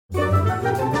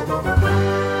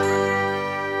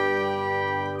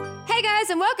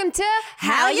and welcome to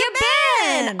How You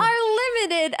Been? Our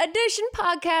limited edition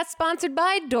podcast sponsored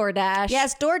by DoorDash.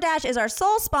 Yes, DoorDash is our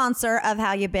sole sponsor of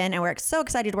How You Been, and we're so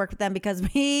excited to work with them because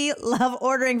we love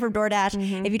ordering from DoorDash.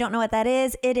 Mm-hmm. If you don't know what that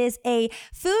is, it is a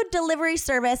food delivery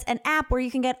service, an app where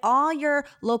you can get all your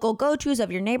local go-tos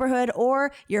of your neighborhood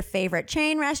or your favorite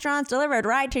chain restaurants delivered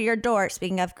right to your door.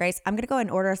 Speaking of, Grace, I'm going to go and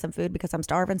order some food because I'm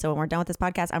starving, so when we're done with this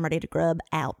podcast, I'm ready to grub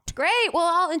out. Great. Well,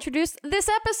 I'll introduce this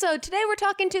episode. Today we're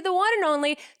talking to the one and only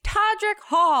Todrick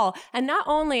Hall. And not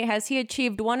only has he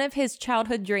achieved one of his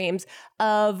childhood dreams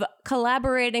of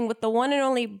collaborating with the one and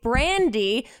only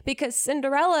Brandy, because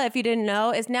Cinderella, if you didn't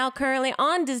know, is now currently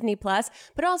on Disney+,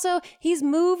 but also he's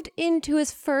moved into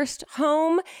his first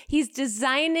home. He's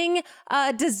designing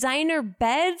designer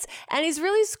beds, and he's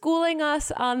really schooling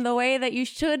us on the way that you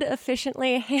should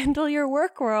efficiently handle your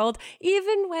work world,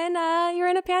 even when you're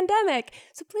in a pandemic.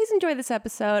 So please enjoy this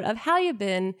episode of How You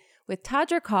Been with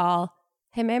Todrick Hall.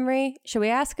 Hey, Mamrie, should we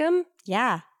ask him?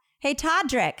 Yeah. Hey,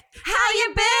 Todrick, how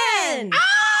you been?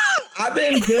 I've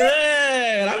been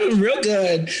good. I've been real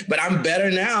good. But I'm better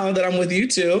now that I'm with you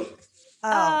two.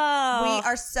 Oh, we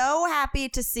are so happy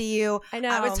to see you. I know.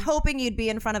 I was hoping you'd be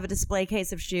in front of a display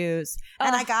case of shoes,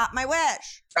 and I got my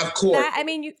wish. Of course.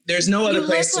 There's no other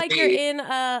place to be. You look like you're in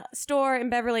a store in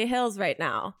Beverly Hills right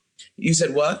now. You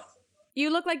said what? You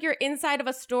look like you're inside of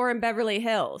a store in Beverly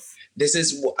Hills. This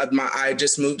is I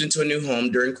just moved into a new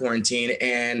home during quarantine,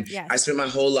 and yes. I spent my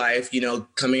whole life,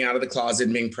 coming out of the closet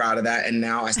and being proud of that. And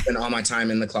now I spend all my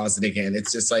time in the closet again.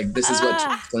 It's just like, this is what's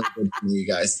good for you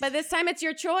guys. But this time it's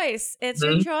your choice. It's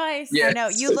your choice. Yes. I know.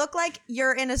 You look like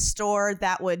you're in a store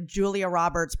that would Julia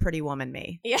Roberts Pretty Woman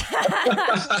me. Yeah.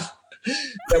 That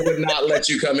would not let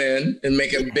you come in and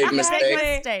make a big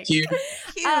mistake.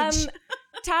 Huge.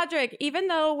 Todrick, even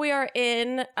though we are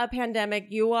in a pandemic,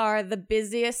 you are the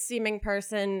busiest seeming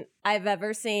person I've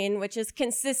ever seen, which is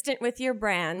consistent with your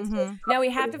brand. Mm-hmm. Now, we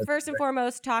have to first and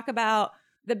foremost talk about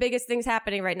the biggest things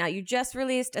happening right now. You just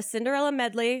released a Cinderella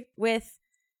medley with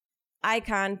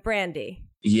icon Brandy.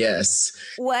 Yes.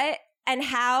 What and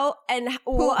how and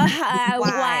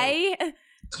why?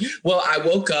 Well, I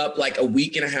woke up like a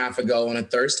week and a half ago on a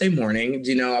Thursday morning.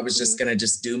 I was just going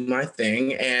to do my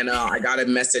thing. And I got a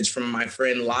message from my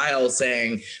friend Lyle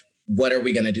saying, what are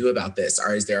we going to do about this?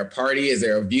 Or is there a party? Is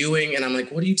there a viewing? And I'm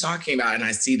like, what are you talking about? And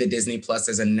I see that Disney Plus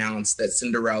has announced that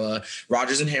Cinderella,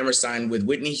 Rodgers and Hammerstein with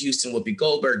Whitney Houston, Whoopi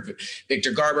Goldberg,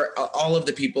 Victor Garber, all of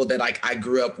the people that I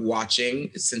grew up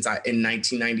watching since in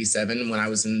 1997 when I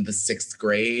was in the 6th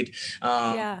grade.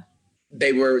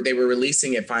 They were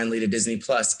releasing it finally to Disney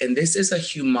Plus. And this is a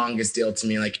humongous deal to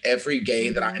me. Like every gay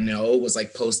that I know was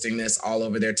like posting this all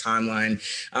over their timeline.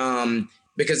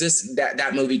 Because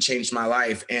that movie changed my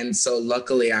life. And so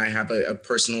luckily I have a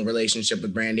personal relationship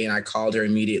with Brandy, and I called her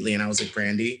immediately and I was like,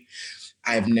 Brandy,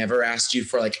 I have never asked you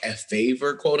for like a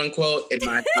favor, quote unquote, in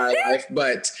my entire life,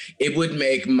 but it would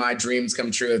make my dreams come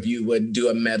true if you would do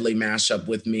a medley mashup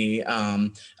with me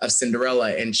of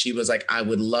Cinderella. And she was like, I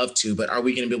would love to, but are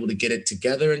we going to be able to get it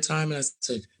together in time? And I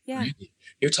said, Brandy,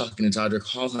 you're talking to Todrick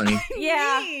Hall, honey.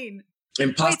 Yeah.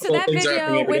 Impossible things are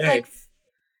happening every day.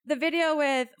 The video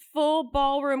with full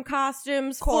ballroom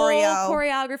costumes, choreo, full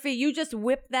choreography, you just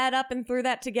whipped that up and threw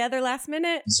that together last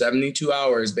minute? 72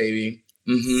 hours, baby.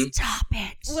 Mm-hmm. Stop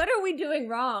it. What are we doing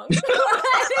wrong?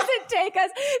 Why does it take us?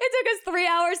 It took us 3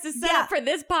 hours to set up for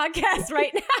this podcast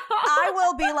right now. I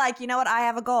will be like, you know what? I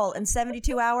have a goal. In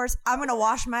 72 hours, I'm going to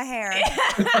wash my hair.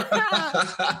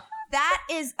 That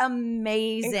is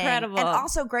amazing. Incredible. And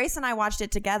also, Grace and I watched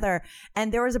it together,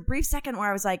 and there was a brief second where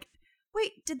I was like,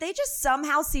 wait, did they just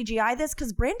somehow CGI this?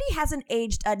 Because Brandy hasn't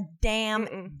aged a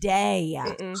damn day.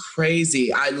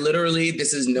 Crazy.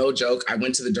 This is no joke. I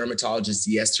went to the dermatologist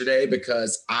yesterday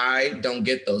because I don't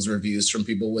get those reviews from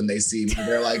people when they see me.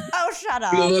 They're like, oh, shut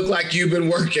up. You look like you've been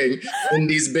working in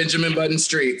these Benjamin Button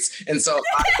streets. And so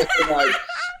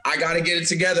I got to get it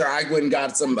together. I went and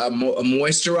got some a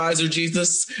moisturizer,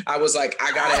 Jesus. I was like,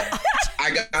 I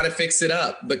got to fix it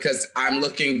up because I'm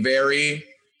looking very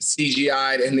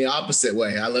CGI'd in the opposite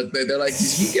way. They're like,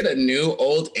 did you get a new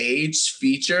old age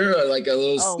feature or like a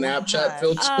little Snapchat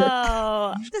filter?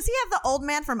 Oh. Does he have the old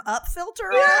man from Up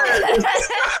filter on?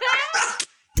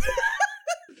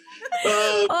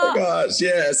 Oh my gosh,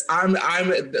 yes. I'm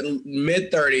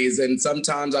mid-30s and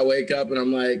sometimes I wake up and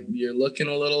I'm like, you're looking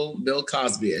a little Bill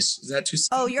Cosby-ish. Is that too soon?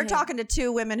 Oh, you're talking to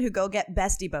two women who go get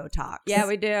bestie Botox. Yeah,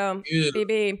 we do.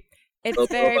 BB.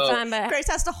 It's very fun, but Grace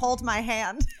has to hold my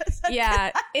hand.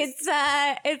 yeah,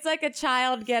 it's like a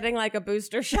child getting like a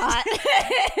booster shot.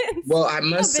 Well, I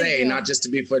must say, not just to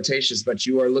be flirtatious, but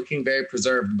you are looking very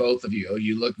preserved, both of you.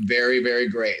 You look very, very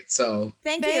great. So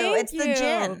Thank you. It's the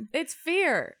gin. It's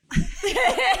fear.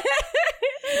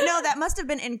 No, that must have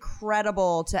been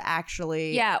incredible to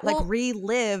actually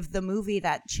relive the movie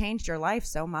that changed your life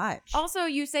so much. Also,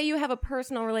 you say you have a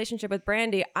personal relationship with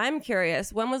Brandy. I'm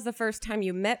curious, when was the first time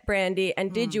you met Brandy,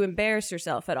 and did you embarrass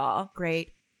yourself at all?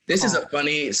 Great. This is a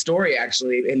funny story,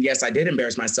 actually. And yes, I did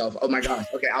embarrass myself. Oh, my gosh.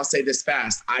 Okay, I'll say this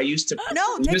fast. I used to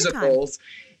musicals,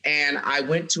 and I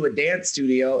went to a dance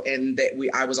studio, and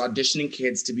I was auditioning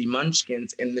kids to be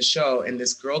Munchkins in the show. And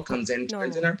this girl comes in,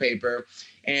 turns in her paper,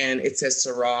 and it says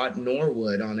Sarah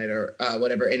Norwood on it or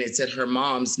whatever. And it said her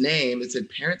mom's name. It said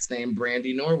parents' name,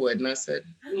 Brandy Norwood. And I said,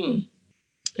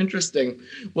 interesting.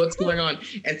 What's going on?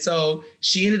 And so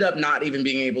she ended up not even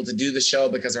being able to do the show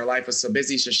because her life was so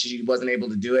busy. So she wasn't able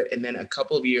to do it. And then a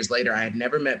couple of years later, I had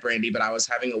never met Brandy, but I was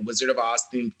having a Wizard of Oz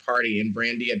themed party, and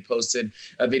Brandy had posted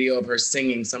a video of her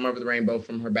singing Summer Over the Rainbow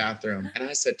from her bathroom. And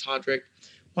I said, Todrick,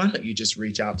 why don't you just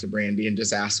reach out to Brandy and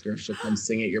just ask her if she'll come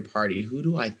sing at your party? Who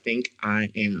do I think I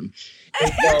am?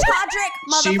 And so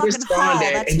Todrick, she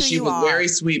responded, Hall, and she was very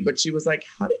sweet, but she was like,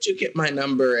 how did you get my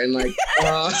number? And like,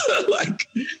 like,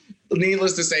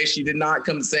 needless to say, she did not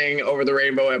come sing Over the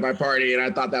Rainbow at my party. And I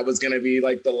thought that was going to be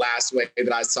like the last way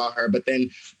that I saw her. But then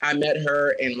I met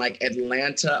her in like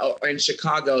Atlanta or in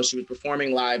Chicago. She was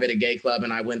performing live at a gay club,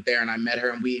 and I went there and I met her,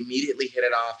 and we immediately hit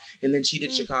it off. And then she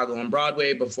did Chicago on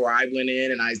Broadway before I went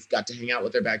in, and I got to hang out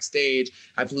with her backstage.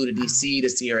 I flew to DC to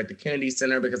see her at the Kennedy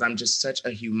Center because I'm just such a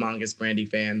humongous Brandy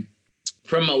fan.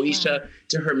 From Moesha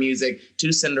to her music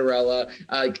to Cinderella,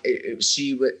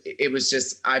 it was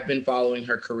just, I've been following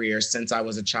her career since I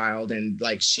was a child, and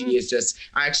like she is just,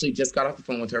 I actually just got off the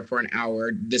phone with her for an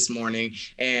hour this morning,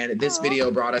 and this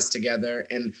video brought us together.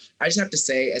 And I just have to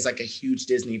say, as like a huge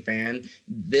Disney fan,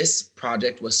 this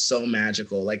project was so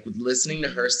magical. Like listening to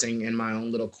her sing in my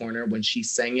own little corner when she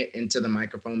sang it into the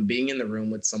microphone, being in the room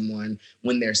with someone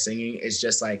when they're singing is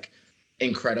just like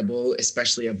incredible,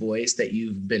 especially a voice that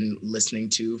you've been listening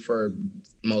to for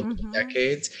multiple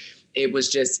decades. It was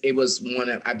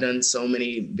I've done so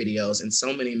many videos and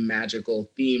so many magical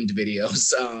themed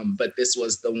videos, but this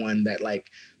was the one that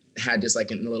like had just like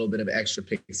a little bit of extra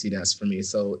pixie dust for me.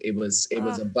 So it was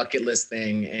a bucket list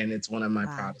thing, and it's one of my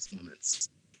proudest moments.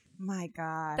 My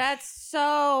God. That's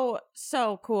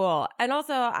so cool. And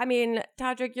also, I mean,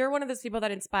 Todrick, you're one of those people that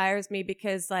inspires me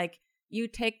because like you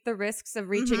take the risks of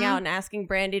reaching out and asking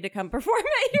Brandy to come perform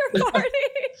at your party.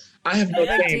 I have no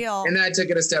shame. And then I took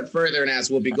it a step further and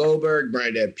asked Whoopi Goldberg,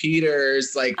 Bernadette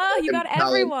Peters, like. Oh, you got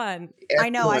everyone. I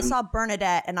know. I saw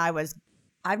Bernadette and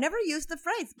I've never used the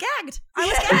phrase gagged. I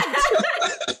was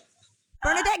gagged.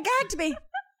 Bernadette gagged me.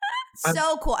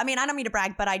 So cool. I mean, I don't mean to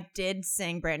brag, but I did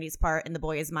sing Brandy's part in The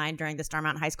Boy Is Mine during the Star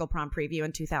Mountain High School prom preview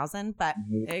in 2000. But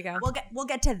there you go. We'll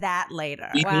get to that later.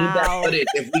 We need that footage.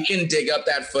 If we can dig up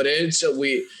that footage,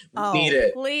 we need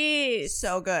it. Please.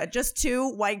 So good. Just two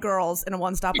white girls in a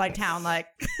one stoplight town, like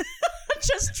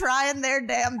just trying their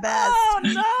damn best. Oh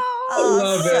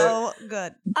no. So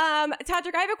good.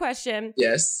 Todrick, I have a question.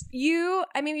 Yes. You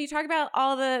talk about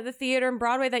all the theater and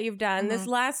Broadway that you've done. This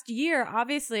last year,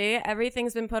 obviously,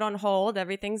 everything's been put on hold.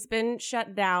 Everything's been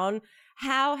shut down.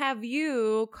 How have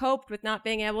you coped with not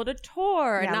being able to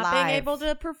tour and not being able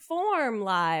to perform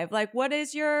live? Like, what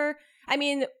is your... I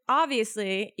mean,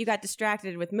 obviously, you got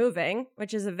distracted with moving,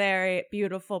 which is a very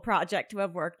beautiful project to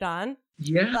have worked on.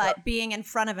 Yeah. But being in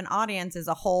front of an audience is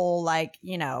a whole, like,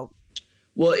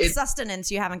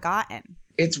 sustenance you haven't gotten.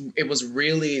 It was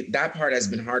really, that part has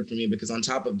been hard for me because on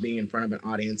top of being in front of an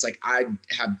audience, like I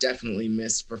have definitely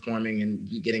missed performing and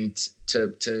getting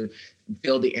to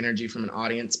feel the energy from an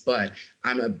audience, but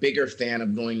I'm a bigger fan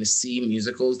of going to see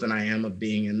musicals than I am of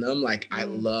being in them. Like I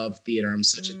love theater. I'm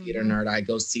such a theater nerd. I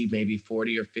go see maybe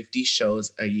 40 or 50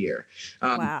 shows a year.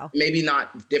 Wow. Maybe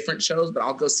not different shows, but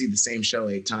I'll go see the same show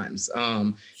 8 times.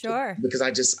 Sure. Because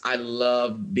I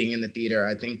love being in the theater.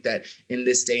 I think that in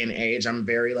this day and age, I'm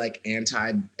very like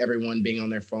anti everyone being on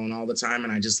their phone all the time.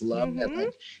 And I just love that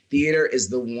like theater is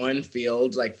the one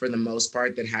field, like for the most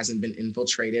part, that hasn't been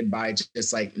infiltrated by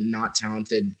just like not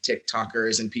talented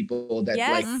TikTokers and people that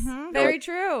very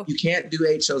true. You can't do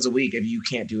 8 shows a week if you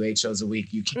can't do 8 shows a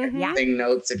week. You can't sing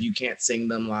notes if you can't sing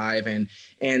them live.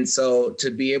 And so to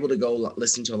be able to go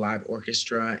listen to a live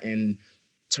orchestra and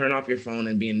turn off your phone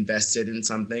and be invested in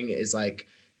something is like,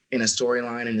 in a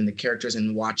storyline and in the characters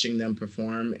and watching them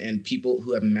perform, and people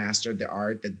who have mastered the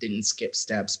art, that didn't skip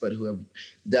steps, but who have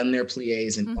done their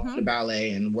pliés and gone to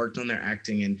ballet and worked on their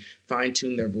acting and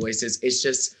fine-tuned their voices.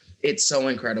 It's so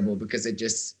incredible, because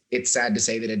it's sad to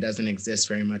say that it doesn't exist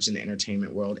very much in the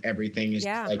entertainment world. Everything is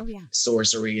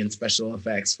sorcery and special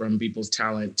effects, from people's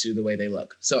talent to the way they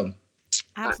look. So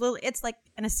absolutely. It's like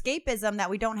an escapism that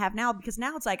we don't have now, because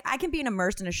now it's like I can be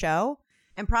immersed in a show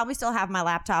and probably still have my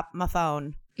laptop, my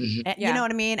phone. And, you know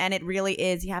what I mean? And it really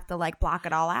is, you have to like block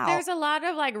it all out. There's a lot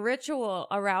of like ritual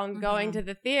around going to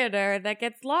the theater that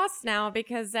gets lost now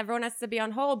because everyone has to be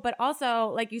on hold. But also,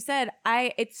 like you said,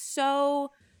 it's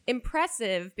so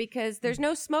impressive because there's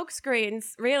no smoke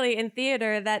screens really in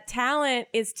theater. That talent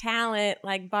is talent,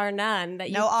 like bar none.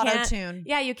 That no auto-tune.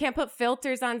 Yeah, you can't put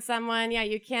filters on someone. Yeah,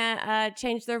 you can't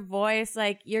change their voice.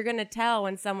 Like, you're gonna tell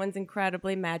when someone's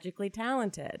incredibly magically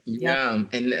talented. Yeah,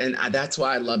 and that's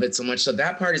why I love it so much. So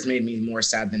that part has made me more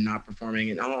sad than not performing.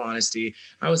 In all honesty,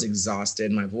 I was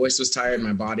exhausted. My voice was tired.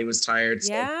 My body was tired.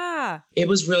 So it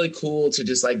was really cool to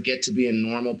just like get to be a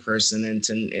normal person,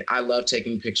 and I love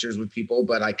taking pictures with people,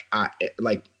 but like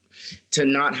to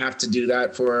not have to do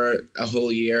that for a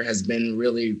whole year has been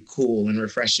really cool and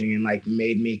refreshing, and like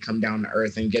made me come down to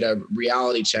earth and get a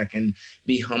reality check and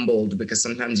be humbled, because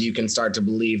sometimes you can start to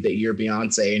believe that you're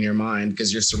Beyonce in your mind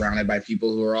because you're surrounded by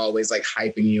people who are always like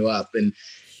hyping you up. And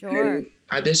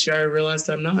this year I realized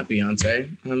I'm not Beyonce.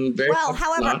 I'm very well.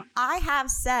 However, I have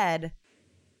said,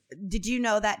 did you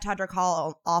know that Todrick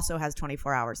Hall also has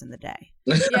 24 hours in the day?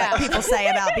 Yeah, people say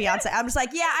about Beyonce. I'm just like,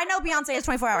 yeah, I know Beyonce has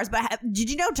 24 hours, but did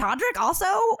you know Todrick also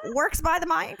works by the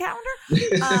Mayan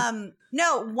calendar?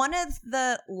 No, one of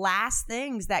the last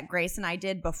things that Grace and I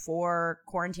did before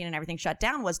quarantine and everything shut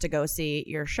down was to go see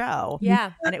your show.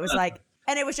 Yeah. And it was like,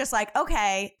 and it was just like,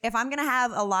 okay, if I'm going to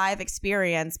have a live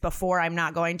experience before I'm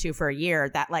not going to for a year,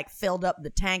 that like filled up the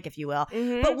tank, if you will.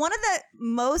 But one of the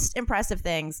most impressive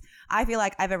things I feel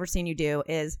like I've ever seen you do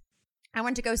is I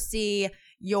went to go see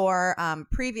your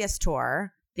previous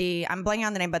tour. I'm blanking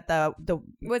on the name, but the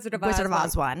Wizard of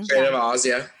Oz one. Wizard of Oz,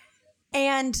 yeah.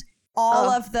 And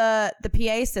all of the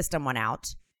PA system went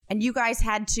out, and you guys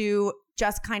had to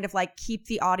just kind of like keep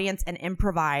the audience and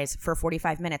improvise for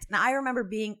 45 minutes. Now, I remember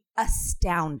being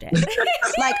astounded.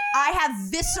 Like, I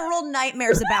have visceral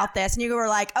nightmares about this. And you were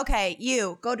like, okay,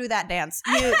 you go do that dance.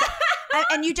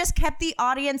 And you just kept the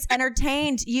audience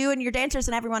entertained, you and your dancers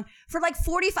and everyone, for like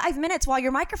 45 minutes while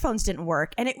your microphones didn't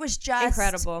work. And it was just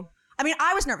incredible. I mean,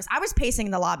 I was nervous. I was pacing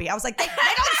in the lobby. I was like, they don't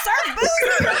serve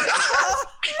booze.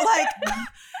 Like,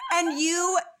 and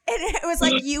it was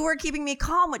like you were keeping me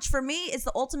calm, which for me is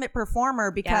the ultimate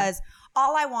performer, because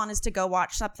all I want is to go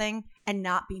watch something and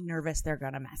not be nervous they're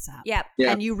going to mess up. Yep.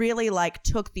 And you really like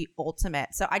took the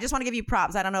ultimate. So I just want to give you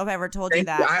props. I don't know if I ever told you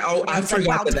that. I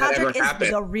forgot that ever happened.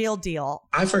 Is the real deal.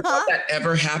 I forgot that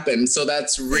ever happened. So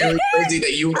that's really crazy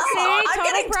that you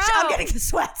I'm getting the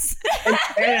sweats.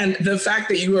 and the fact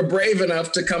that you were brave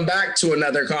enough to come back to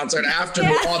another concert after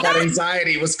all that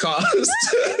anxiety was caused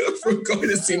from going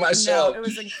to see my show. No, it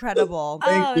was incredible.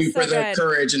 Thank you for the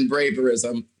courage and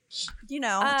braverism. You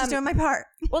know, just doing my part.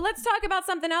 Well, let's talk about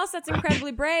something else that's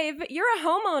incredibly brave. You're a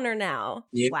homeowner now.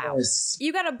 Yes. Wow.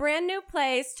 You got a brand new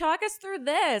place. Talk us through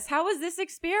this. How was this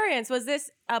experience? Was this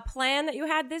a plan that you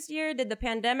had this year? Did the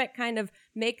pandemic kind of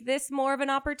make this more of an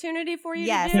opportunity for you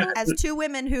to do? Yes, as two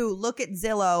women who look at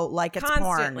Zillow like it's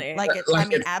constantly. Porn. Like it's, I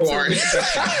mean, absolutely.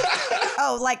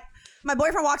 Oh, like my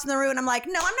boyfriend walks in the room and I'm like,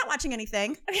 no, I'm not watching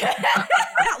anything. I'm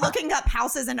not looking up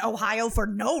houses in Ohio for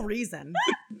no reason.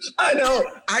 I know.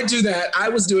 I do that. I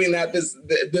was doing that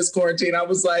this quarantine. I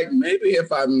was like, maybe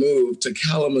if I moved to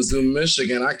Kalamazoo,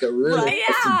 Michigan, I could really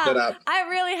put some shit up. I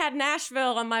really had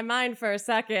Nashville on my mind for a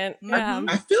second. Yeah.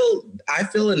 I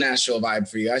feel a Nashville vibe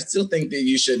for you. I still think that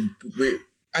you should.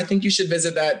 I think you should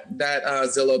visit that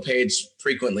Zillow page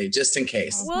frequently, just in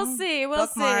case. We'll see. We'll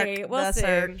see.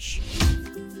 Search.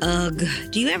 Ugh,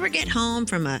 do you ever get home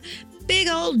from a big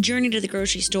old journey to the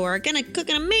grocery store, gonna cook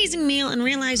an amazing meal and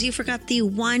realize you forgot the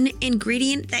one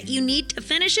ingredient that you need to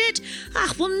finish it?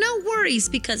 Well, no worries,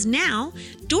 because now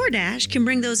DoorDash can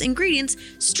bring those ingredients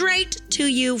straight to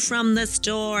you from the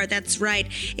store. That's right.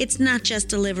 It's not just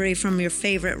delivery from your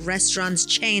favorite restaurants,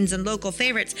 chains, and local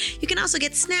favorites. You can also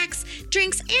get snacks,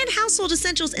 drinks, and household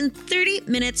essentials in 30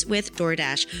 minutes with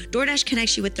DoorDash. DoorDash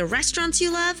connects you with the restaurants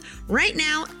you love right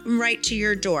now, right to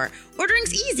your door.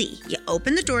 Ordering's easy. You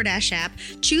open the DoorDash app,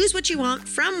 choose what you want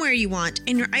from where you want,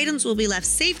 and your items will be left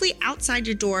safely outside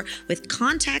your door with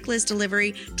contactless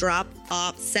delivery, drop,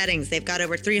 all settings. They've got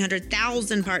over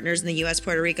 300,000 partners in the U.S.,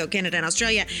 Puerto Rico, Canada, and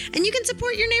Australia. And you can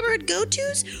support your neighborhood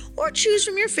go-tos or choose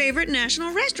from your favorite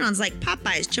national restaurants like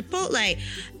Popeyes, Chipotle,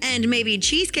 and maybe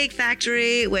Cheesecake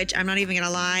Factory, which I'm not even going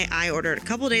to lie, I ordered a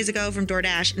couple days ago from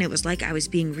DoorDash, and it was like I was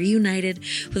being reunited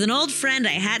with an old friend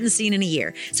I hadn't seen in a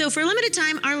year. So for a limited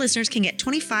time, our listeners can get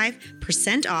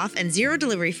 25% off and 0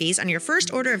 delivery fees on your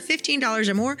first order of $15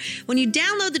 or more when you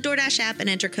download the DoorDash app and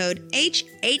enter code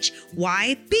HHYB.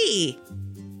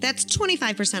 That's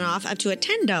 25% off up to a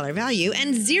 $10 value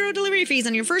and 0 delivery fees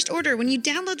on your first order when you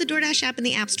download the DoorDash app in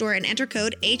the App Store and enter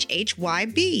code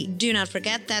HHYB. Do not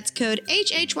forget, that's code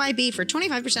HHYB for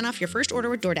 25% off your first order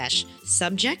with DoorDash.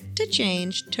 Subject to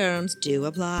change. Terms do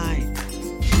apply.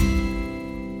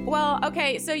 Well,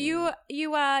 okay, so you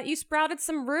sprouted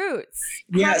some roots.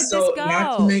 Yeah, How did so this go?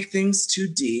 not to make things too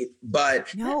deep,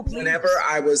 but No, please. whenever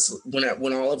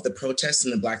when all of the protests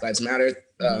and the Black Lives Matter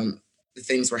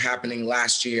things were happening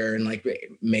last year in like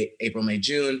April, May,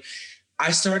 June,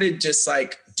 I started just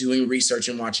like doing research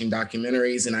and watching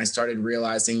documentaries, and I started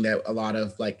realizing that a lot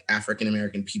of like African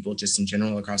American people just in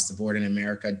general across the board in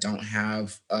America don't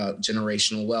have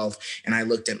generational wealth. And I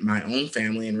looked at my own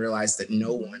family and realized that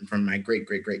no one from my great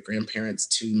grandparents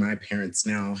to my parents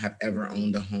now have ever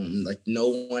owned a home. Like no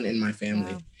one in my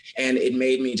family. Wow. And it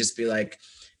made me just be like,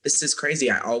 this is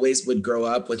crazy. I always would grow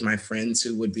up with my friends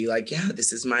who would be like, yeah,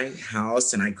 this is my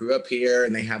house and I grew up here,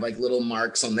 and they have like little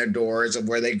marks on their doors of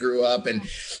where they grew up. And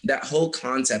that whole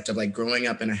concept of like growing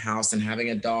up in a house and having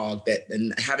a dog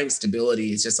and having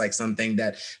stability is just like something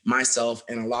that myself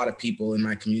and a lot of people in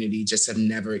my community just have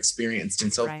never experienced.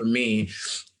 And so for me,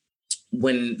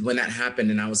 when that happened,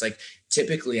 and I was like,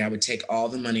 typically I would take all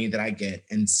the money that I get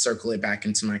and circle it back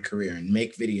into my career and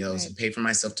make videos and pay for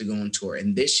myself to go on tour.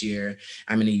 And this year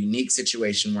I'm in a unique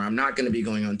situation where I'm not going to be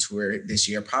going on tour this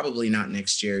year, probably not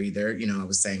next year either. You know, I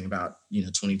was saying about,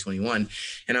 2021.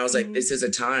 And I was like, this is a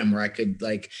time where I could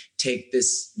like take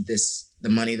the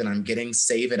money that I'm getting,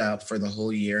 save it up for the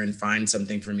whole year and find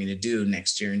something for me to do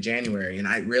next year in January. And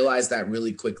I realized that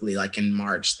really quickly, like in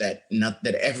March, that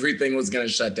everything was going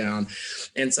to shut down.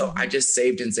 And so I just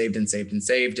saved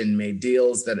and made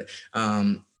deals that,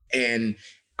 and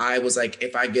I was like,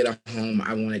 if I get a home,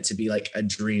 I want it to be like a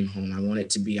dream home. I want it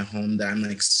to be a home that I'm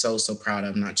like so proud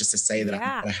of, not just to say that I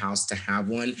bought a house to have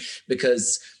one,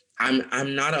 because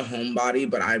I'm not a homebody,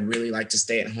 but I really like to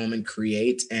stay at home and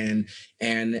create. And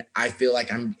I feel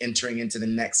like I'm entering into the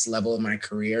next level of my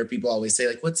career. People always say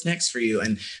like, what's next for you?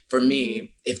 And for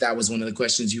me, if that was one of the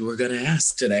questions you were going to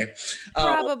ask today.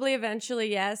 Probably eventually,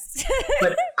 yes.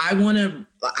 But I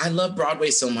love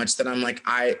Broadway so much that I'm like,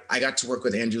 I got to work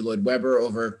with Andrew Lloyd Webber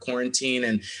over quarantine.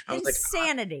 And I was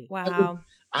insanity. Wow.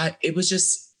 It was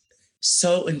just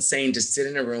so insane to sit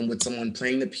in a room with someone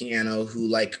playing the piano who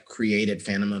like created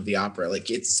Phantom of the Opera. Like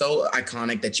it's so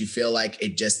iconic that you feel like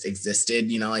it just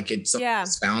existed, like it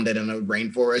was founded in a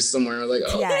rainforest somewhere. Like,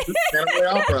 Phantom of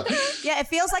the Opera. Yeah, it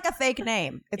feels like a fake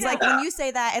name. It's like when you say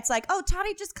that, it's like, oh,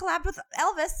 Toddy just collabed with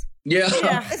Elvis. Yeah.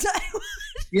 It's like,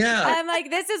 I'm like,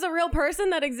 this is a real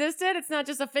person that existed. It's not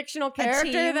just a fictional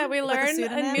character that we learned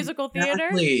in musical theater.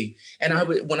 Exactly.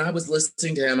 And when I was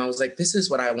listening to him, I was like, this is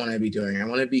what I want to be doing. I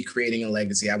want to be creating a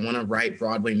legacy. I want to write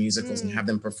Broadway musicals and have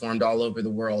them performed all over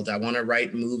the world. I want to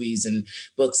write movies and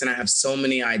books, and I have so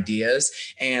many ideas.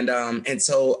 And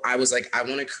so I was like, I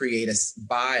want to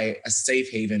buy a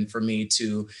safe haven for me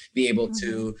to be able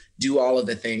to do all of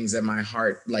the things that my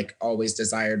heart like always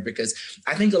desired. Because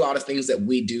I think a lot of things that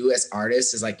we do as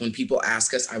artists is like when people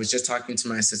ask us, I was just talking to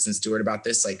my assistant Stuart about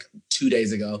this like 2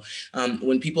 days ago.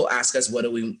 When people ask us, what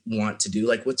do we want to do?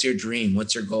 Like, what's your dream?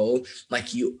 What's your goal?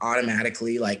 Like you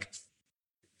automatically like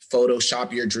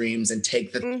Photoshop your dreams and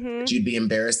take the that you'd be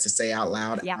embarrassed to say out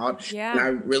loud out. Yeah. And I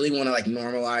really want to like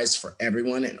normalize for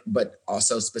everyone, but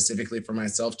also specifically for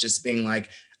myself, just being like,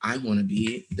 I want to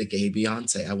be the gay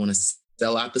Beyonce. I want to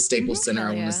sell out the Staples Center.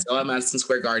 I want to sell out Madison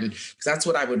Square Garden, because that's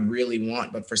what I would really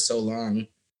want. But for so long,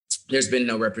 there's been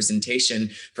no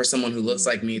representation for someone who looks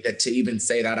like me, that to even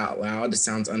say that out loud, it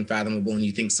sounds unfathomable, and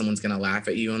you think someone's going to laugh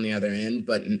at you on the other end.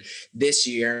 But this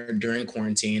year during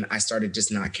quarantine, I started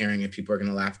just not caring if people are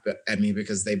going to laugh at me,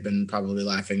 because they've been probably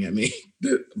laughing at me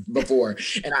before.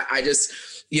 And I just,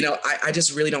 I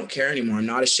just really don't care anymore. I'm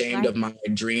not ashamed of my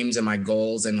dreams and my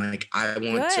goals. And like, I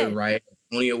want to write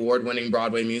only award-winning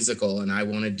Broadway musical, and I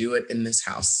want to do it in this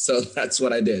house. So that's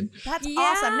what I did. That's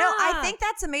awesome. No, I think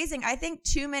that's amazing. I think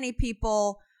too many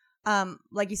people,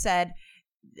 like you said,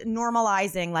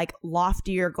 normalizing like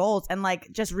loftier goals and like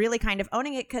just really kind of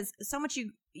owning it, because so much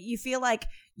you feel like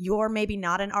you're maybe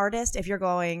not an artist if you're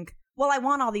going, well, I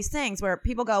want all these things where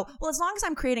people go, well, as long as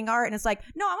I'm creating art, and it's like,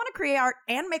 no, I want to create art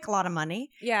and make a lot of money,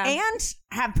 and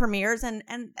have premieres, and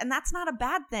that's not a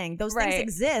bad thing. Those things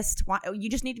exist. You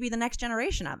just need to be the next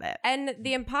generation of it. And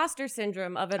the imposter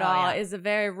syndrome of it all is a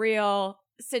very real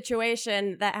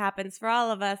situation that happens for all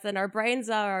of us, and our brains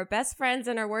are our best friends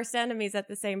and our worst enemies at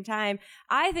the same time.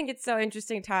 I think it's so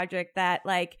interesting, Todrick, that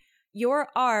like your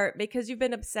art, because you've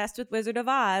been obsessed with Wizard of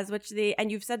Oz,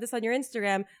 and you've said this on your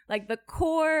Instagram, like the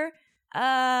core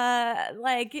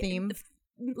theme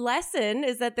lesson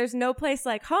is that there's no place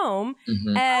like home.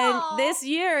 And this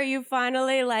year you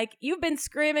finally, like, you've been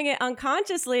screaming it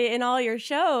unconsciously in all your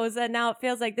shows, and now it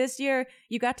feels like this year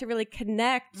you got to really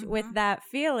connect with that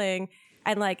feeling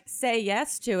and like say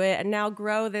yes to it, and now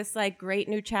grow this like great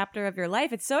new chapter of your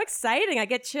life. It's so exciting. I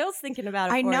get chills thinking about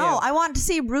it. I know. I want to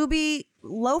see ruby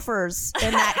loafers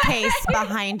in that case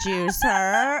behind you,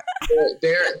 sir.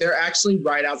 They're actually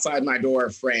right outside my door,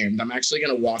 framed. I'm actually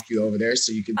going to walk you over there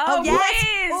so you can. Oh,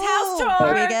 yes. House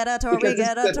tour. We get a tour. We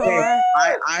get a tour.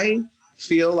 I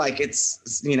feel like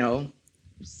it's, you know,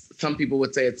 some people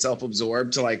would say it's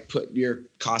self-absorbed to like put your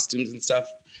costumes and stuff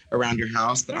around your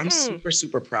house, but I'm super,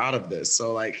 super proud of this.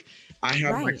 So like I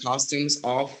have my costumes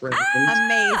all framed.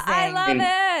 Amazing. I love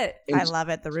it. I love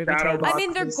it. The ruby table. I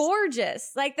mean, they're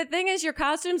gorgeous. Like the thing is, your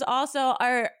costumes also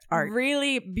are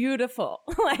really beautiful.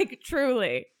 Like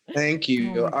truly. Thank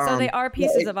you. So they are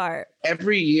pieces of art.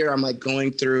 Every year I'm like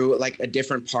going through like a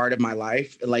different part of my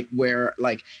life, like where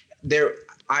like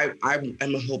I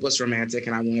am a hopeless romantic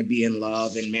and I want to be in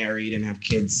love and married and have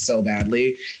kids so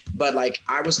badly. But like,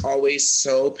 I was always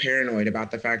so paranoid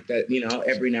about the fact that, you know,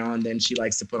 every now and then she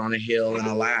likes to put on a heel and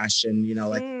a lash and, you know,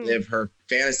 like live her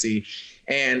fantasy.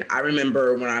 And I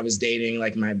remember when I was dating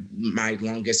like my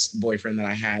longest boyfriend that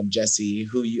I had, Jesse,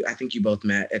 who I think you both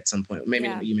met at some point. Maybe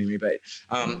not you, Mamrie, but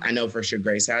I know for sure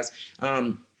Grace has.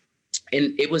 And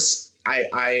it was,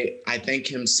 I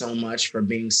thank him so much for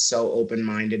being so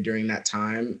open-minded during that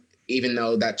time, even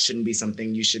though that shouldn't be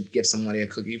something you should give somebody a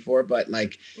cookie for. But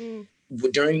like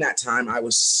during that time, I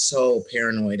was so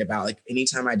paranoid about like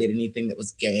anytime I did anything that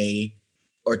was gay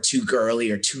or too girly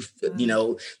or too, you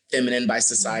know, feminine by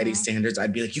society standards,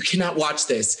 I'd be like, you cannot watch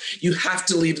this. You have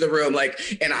to leave the room.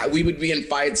 Like, and we would be in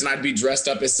fights and I'd be dressed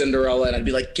up as Cinderella and I'd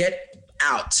be like, get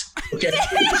out. Okay.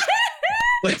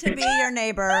 To be your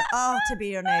neighbor. Oh, to be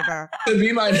your neighbor. To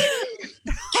be my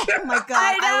oh my God.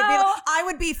 I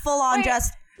would be full on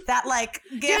just that like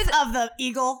gif of the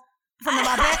eagle from the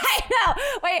Muppets. I know.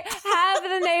 Wait, have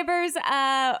the neighbors,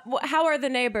 how are the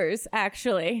neighbors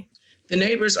actually? The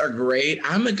neighbors are great.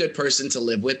 I'm a good person to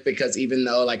live with because even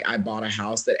though like I bought a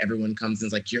house that everyone comes and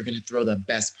is like, you're going to throw the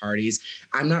best parties.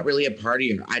 I'm not really a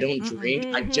partier. I don't drink.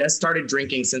 I just started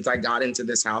drinking since I got into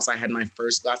this house. I had my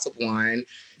first glass of wine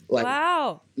like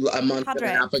a month and a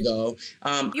half ago.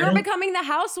 You're becoming the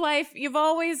housewife you've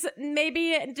always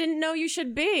maybe didn't know you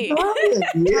should be.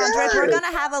 Todrick, we're going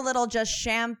to have a little just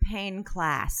champagne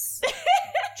class.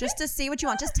 Just to see what you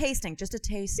want. Just tasting. Just a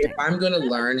tasting. If I'm going to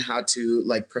learn how to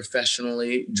like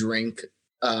professionally drink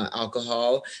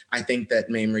alcohol, I think that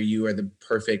Mamrie, you are the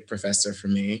perfect professor for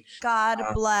me. God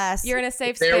bless. You're in a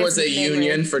safe space. If there was a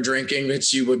union for drinking,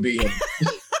 that you would be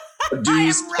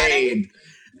dues paid.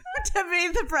 To be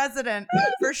the president,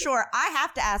 for sure. I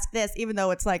have to ask this, even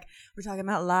though it's like we're talking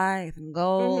about life and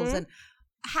goals. And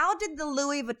how did the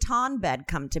Louis Vuitton bed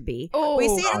come to be? We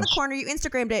see it in the corner. You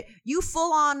Instagrammed it. You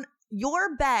full on.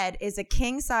 Your bed is a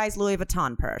king-size Louis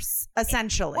Vuitton purse,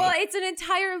 essentially. Well, it's an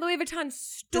entire Louis Vuitton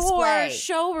store,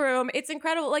 showroom. It's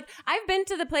incredible. Like, I've been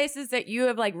to the places that you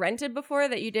have, like, rented before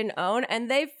that you didn't own, and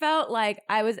they felt like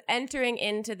I was entering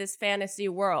into this fantasy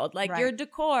world. Like, your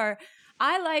decor,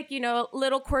 I like, you know,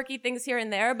 little quirky things here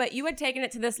and there, but you had taken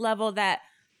it to this level that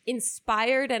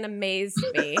inspired and amazed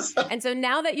me. And so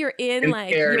now that you're in,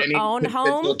 like, your own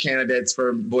home. Candidates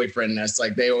for boyfriendness,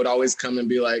 like, they would always come and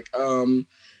be like,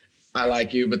 I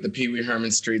like you, but the Pee Wee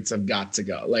Herman streets have got to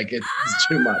go. Like, it's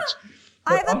too much.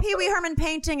 I have a Pee Wee Herman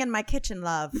painting in my kitchen,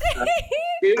 love.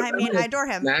 I mean, I adore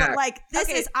him. But, like, this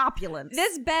is opulence.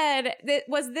 This bed,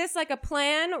 was this like a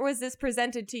plan or was this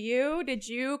presented to you? Did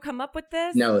you come up with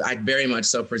this? No, I very much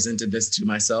so presented this to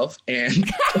myself.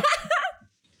 And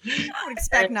I would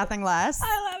expect nothing less.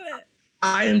 I love it.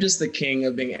 I am just the king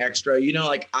of being extra. You know,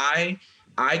 like, I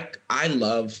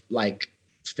love, like,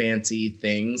 fancy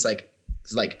things. Like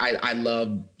I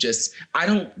love just, I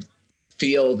don't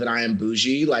feel that I am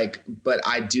bougie, like, but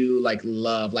I do like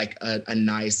love like a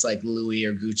nice like Louis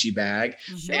or Gucci bag.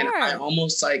 Sure. And I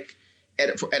almost like,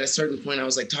 at a certain point, I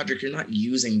was like, Todrick, you're not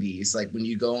using these. Like when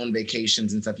you go on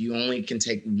vacations and stuff, you only can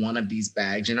take one of these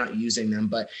bags. You're not using them.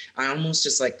 But I almost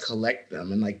just like collect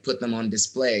them and like put them on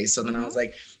display. So then I was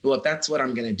like, well, if that's what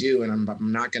I'm going to do and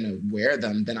I'm not going to wear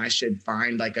them, then I should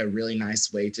find like a really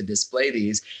nice way to display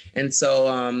these. And so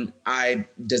I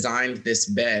designed this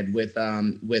bed with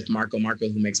Marco,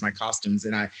 who makes my costumes.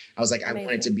 And I was like, I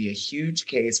want it to be a huge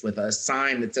case with a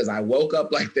sign that says, I woke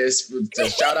up like this, to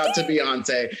shout out to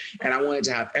Beyonce. And I wanted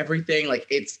to have everything, like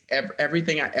it's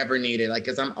everything I ever needed. Like,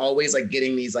 cause I'm always like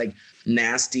getting these like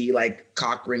nasty, like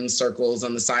cock ring circles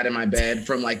on the side of my bed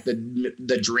from like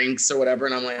the drinks or whatever.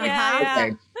 And I'm like,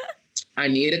 okay, I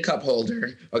need a cup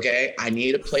holder. Okay. I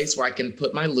need a place where I can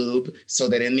put my lube so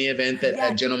that in the event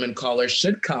that a gentleman caller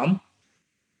should come,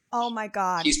 oh my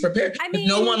God, he's prepared. I mean,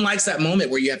 no one likes that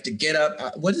moment where you have to get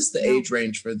up. What is the age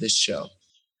range for this show?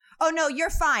 Oh, no, you're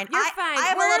fine. I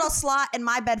have a little slot in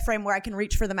my bed frame where I can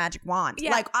reach for the magic wand. Yeah.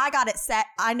 Like, I got it set.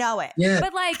 I know it. Yeah.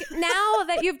 But, like, now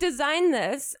that you've designed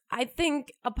this, I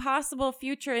think a possible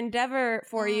future endeavor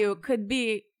for you could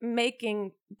be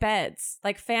making beds,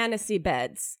 like fantasy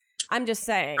beds. I'm just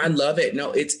saying. I love it.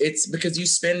 No, it's because you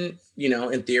spend,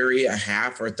 in theory, a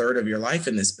half or a third of your life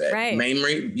in this bed. Right.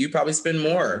 Mamrie, you probably spend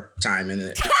more time in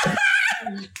it.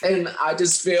 And I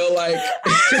just feel like...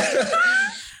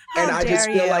 And I just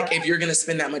feel like if you're going to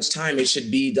spend that much time, it should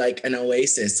be like an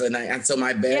oasis. And so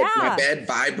my bed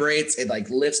vibrates. It like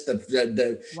lifts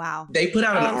the wow. They put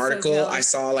out an article. I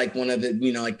saw like one of the,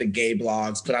 like the gay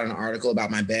blogs put out an article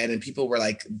about my bed and people were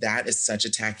like, that is such a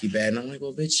tacky bed. And I'm like,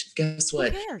 well, bitch, guess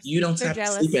what? You don't have to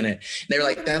sleep in it. And they were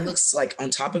like, that looks like on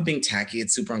top of being tacky,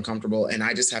 it's super uncomfortable. And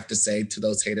I just have to say to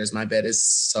those haters, my bed is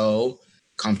so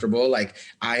comfortable. Like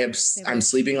I'm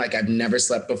sleeping like I've never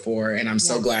slept before. And I'm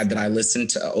so glad that I listened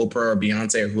to Oprah or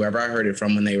Beyonce or whoever I heard it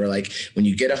from when they were like, when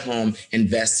you get a home,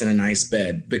 invest in a nice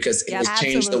bed because it has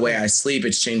changed the way I sleep.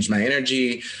 It's changed my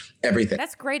energy, everything.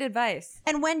 That's great advice.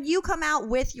 And when you come out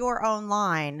with your own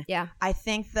line, I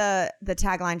think the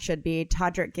tagline should be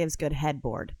Todrick gives good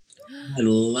headboard. I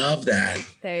love that.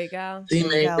 There you go. See,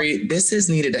 Mamrie, this has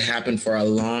needed to happen for a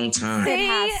long time. It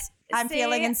has. I'm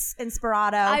feeling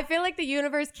inspirato. I feel like the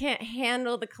universe can't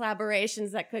handle the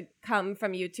collaborations that could come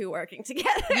from you two working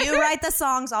together. You write the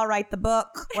songs, I'll write the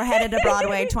book. We're headed to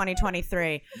Broadway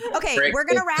 2023. Okay, we're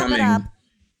going to wrap it up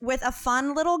with a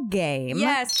fun little game.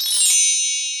 Yes.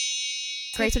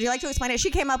 Grace, would you like to explain it? She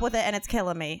came up with it and it's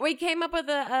killing me. We came up with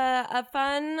a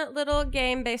fun little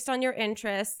game based on your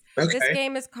interests. Okay. This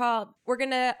game is called, we're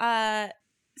going to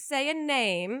say a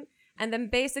name and then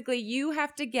basically you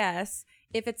have to guess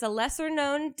if it's a lesser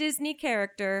known Disney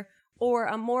character or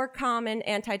a more common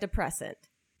antidepressant.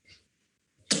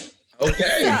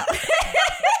 Okay.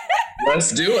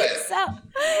 Let's do it.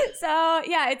 So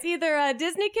yeah, it's either a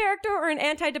Disney character or an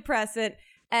antidepressant.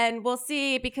 And we'll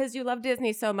see, because you love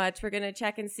Disney so much, we're going to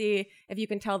check and see if you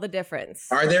can tell the difference.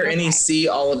 Are there any C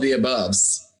all of the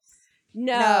aboves?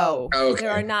 No. Okay.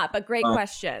 There are not, but great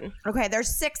question. Okay,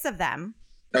 there's 6 of them.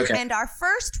 Okay. And our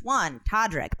first one,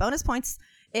 Todrick, bonus points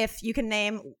if you can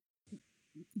name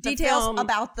details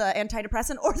about the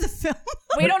antidepressant or the film.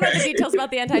 We don't know the details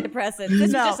about the antidepressant. This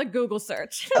is just a Google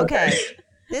search. Okay.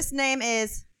 This name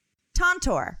is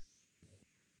Tontor.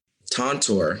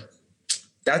 Tontor.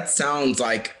 That sounds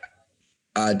like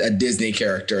a Disney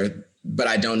character, but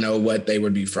I don't know what they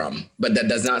would be from. But that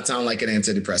does not sound like an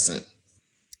antidepressant.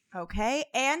 Okay.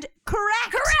 And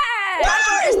correct.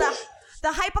 Tontor is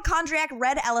the hypochondriac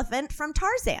red elephant from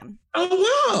Tarzan. Oh,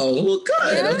 wow. Well,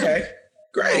 good. Yeah. Okay.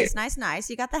 Great. Nice.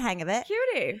 You got the hang of it.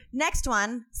 Cutie. Next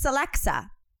one, Celexa.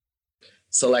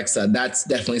 Celexa. That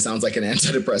definitely sounds like an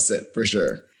antidepressant for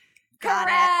sure. Got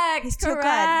it. He's too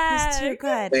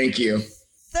good. Thank you.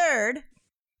 Third,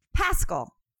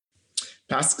 Pascal.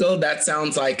 Pascal, that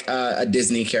sounds like a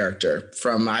Disney character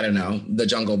from, I don't know, The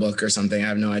Jungle Book or something. I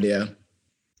have no idea.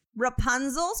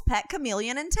 Rapunzel's pet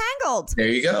chameleon entangled. There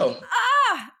you go.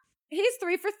 He's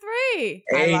 3 for 3.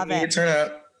 Hey, I love it. Turn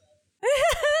up.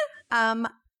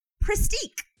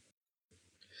 Pristique.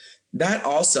 That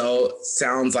also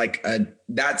sounds like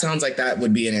that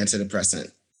would be an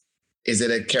antidepressant. Is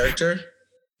it a character? No,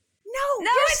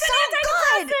 it's so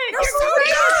good. You're so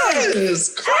good.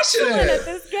 Yes, crushing Excellent it. at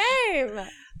this game.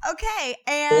 Okay,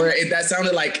 and or that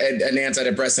sounded like an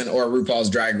antidepressant or RuPaul's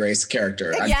Drag Race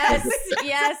character. Yes,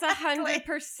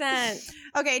 100%.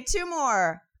 Okay, 2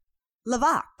 more.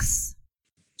 Lavox.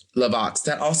 Lavox.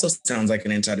 That also sounds like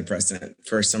an antidepressant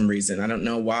for some reason. I don't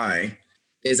know why.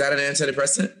 Is that an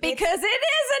antidepressant? Because it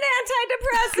is an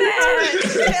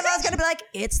antidepressant. I was going to be like,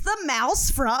 it's the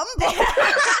mouse from...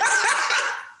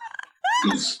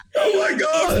 Oh my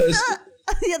gosh.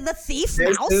 The thief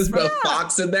This mouse. is the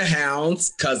Fox and the Hound's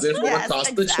cousin from Yes, across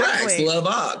the tracks. exactly. Love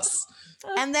Ox.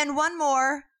 And then one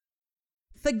more.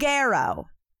 Figaro.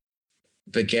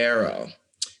 Vigero.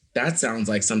 That sounds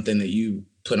like something that you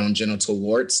put on genital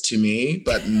warts to me,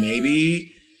 but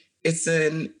maybe is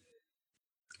that an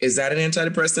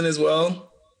antidepressant as well?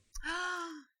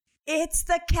 It's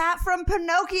the cat from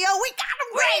Pinocchio. We got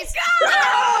him, Grace.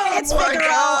 Oh, It's my Figaro.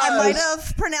 gosh. I might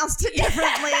have pronounced it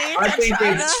differently. I think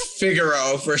it's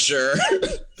Figaro for sure.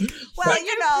 Well,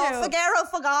 you know,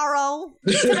 Figaro.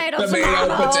 Tomato,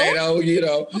 potato, you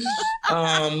know.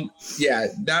 Yeah,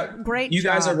 that Great you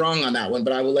guys job. are wrong on that one,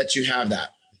 but I will let you have that.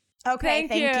 Okay,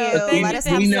 Thank you. Let us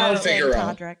have We know something, Figaro.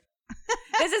 Todrick.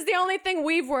 This is the only thing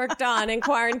we've worked on in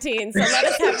quarantine, so let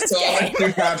us have this So I'll game.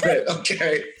 let you have it.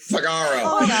 Okay. Figaro.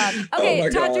 Oh my God. Okay, Oh my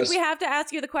Todrick, gosh. we have to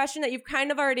ask you the question that you've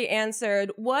kind of already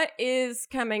answered. What is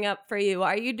coming up for you?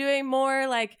 Are you doing more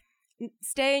like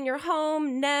stay in your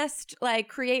home, nest, like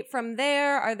create from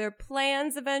there? Are there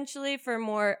plans eventually for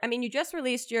more? I mean, you just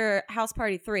released your House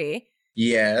Party 3.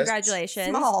 Yes. Congratulations.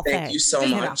 Small Thank thing. you so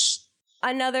You know. much.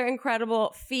 Another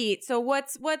incredible feat. So what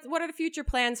are the future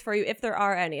plans for you, if there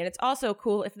are any? And it's also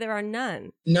cool if there are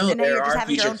none. No, And now there you're just are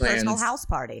having your future own plans. personal house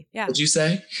party. Yeah. What'd you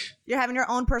say? You're having your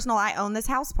own personal, I own this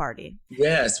house party.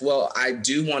 Yes. Well, I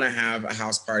do want to have a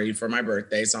house party for my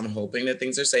birthday. So I'm hoping that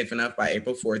things are safe enough. By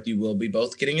April 4th, you will be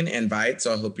both getting an invite.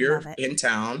 So I hope you're Love it. in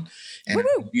town and I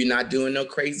hope you're not doing no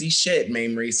crazy shit,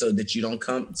 Mamrie, so that you don't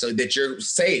come, so that you're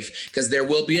safe. Because there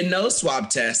will be a nose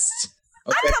swab test.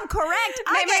 Okay. I come correct.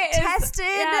 I Mamrie get is- tested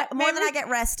yeah, more than Mamrie- I get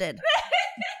rested.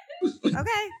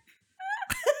 Okay.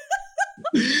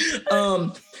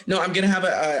 No, I'm gonna have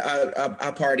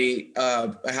a party,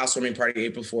 a housewarming party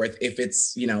April 4th. If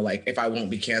it's, you know, like if I won't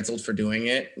be canceled for doing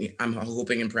it, I'm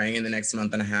hoping and praying in the next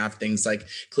month and a half things like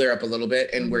clear up a little bit,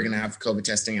 and we're gonna have COVID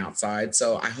testing outside.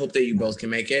 So I hope that you both can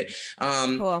make it.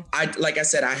 Cool. Like I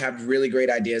said, I have really great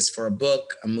ideas for a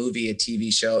book, a movie, a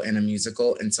TV show, and a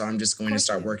musical, and so I'm just going to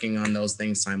start working on those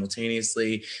things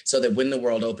simultaneously, so that when the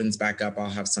world opens back up, I'll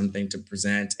have something to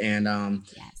present. And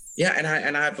Yes. yeah,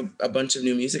 and I have a bunch of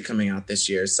new music coming out this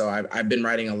year. So I've been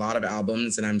writing a lot of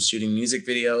albums and I'm shooting music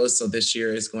videos. So this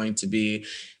year is going to be,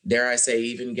 dare I say,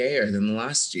 even gayer than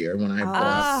last year when I put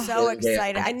out so Really Gay.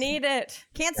 excited. I need it.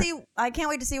 I can't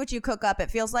wait to see what you cook up. It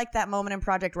feels like that moment in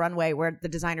Project Runway where the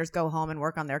designers go home and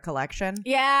work on their collection.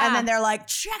 Yeah. And then they're like,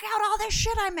 check out all this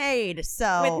shit I made.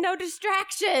 So with no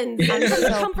distractions. I'm and the so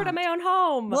comfort of my own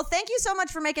home. well, thank you so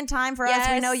much for making time for us.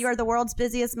 We Yes. know you are the world's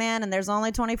busiest man and there's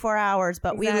only 24 hours,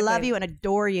 but we Exactly. love you and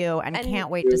adore you and And- can't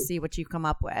wait to see what you come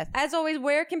up with. As always,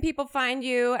 where can people find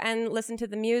you and listen to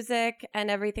the music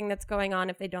and everything that's going on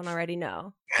if they don't already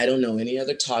know? I don't know any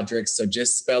other Todrick, so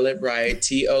just spell it right.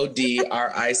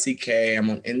 Todrick. I'm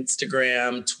on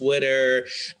Instagram, Twitter,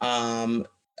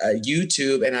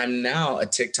 YouTube, and I'm now a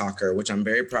TikToker, which I'm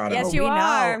very proud Yes, of. you we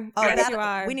are. know. Oh, Yes, that, you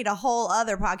are. we need a whole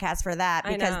other podcast for that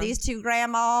I because know. these two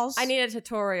grandmas. I need a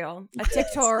tutorial. A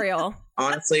tutorial.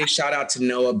 Honestly, shout out to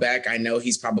Noah Beck. I know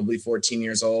he's probably 14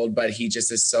 years old, but he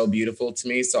just is so beautiful to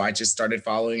me. So I just started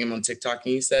following him on TikTok,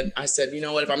 and I said, you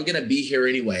know what? If I'm gonna be here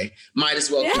anyway, might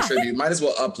as well contribute. Might as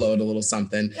well upload a little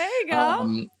something. There you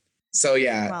go. So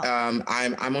yeah, Wow.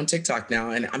 I'm on TikTok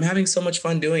now, and I'm having so much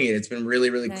fun doing it. It's been really,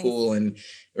 really Nice. cool and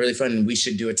really fun. And we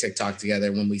should do a TikTok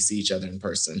together when we see each other in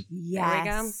person. Yes. There we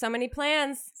go. So many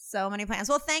plans. So many plans.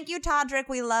 Well, thank you, Todrick.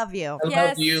 We love you. I Yes.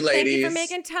 love you, ladies. Thank you for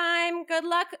making time. Good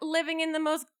luck living in the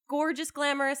most gorgeous,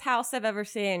 glamorous house I've ever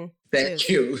seen. Thank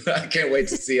you. I can't wait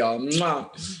to see y'all. Mwah.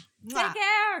 Take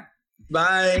care.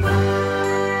 Bye.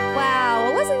 Wow.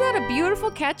 Well, wasn't that a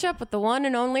beautiful catch up with the one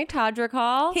and only Todrick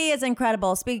Hall? He is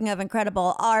incredible. Speaking of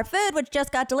incredible, our food, which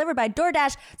just got delivered by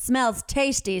DoorDash, smells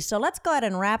tasty. So let's go ahead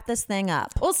and wrap this thing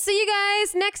up. We'll see you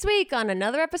guys next week on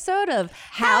another episode of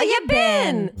How Ya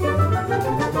Been?